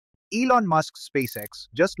Elon Musk's SpaceX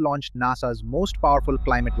just launched NASA's most powerful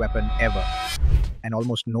climate weapon ever. And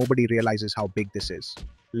almost nobody realizes how big this is.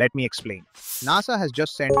 Let me explain. NASA has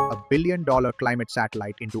just sent a billion-dollar climate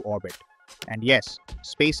satellite into orbit. And yes,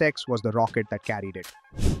 SpaceX was the rocket that carried it.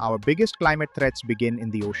 Our biggest climate threats begin in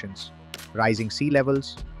the oceans. Rising sea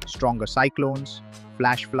levels, stronger cyclones,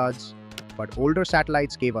 flash floods. But older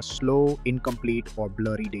satellites gave us slow, incomplete, or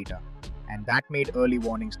blurry data. And that made early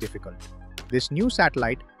warnings difficult. This new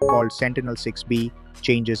satellite, called Sentinel-6B,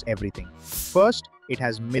 changes everything. First, it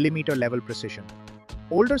has millimeter-level precision.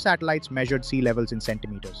 Older satellites measured sea levels in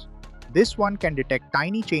centimeters. This one can detect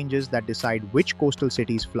tiny changes that decide which coastal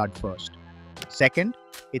cities flood first. Second,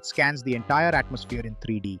 it scans the entire atmosphere in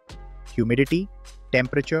 3D. Humidity,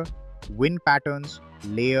 temperature, wind patterns,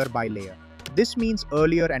 layer by layer. This means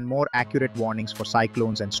earlier and more accurate warnings for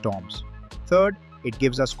cyclones and storms. Third, it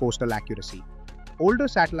gives us coastal accuracy. Older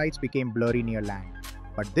satellites became blurry near land,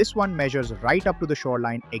 but this one measures right up to the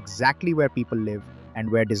shoreline exactly where people live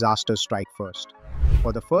and where disasters strike first.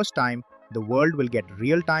 For the first time, the world will get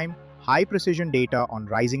real-time, high-precision data on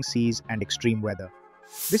rising seas and extreme weather.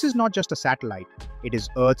 This is not just a satellite, it is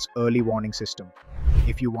Earth's early warning system.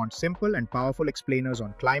 If you want simple and powerful explainers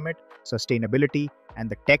on climate, sustainability, and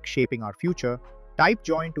the tech shaping our future, type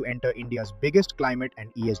join to enter India's biggest climate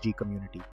and ESG community.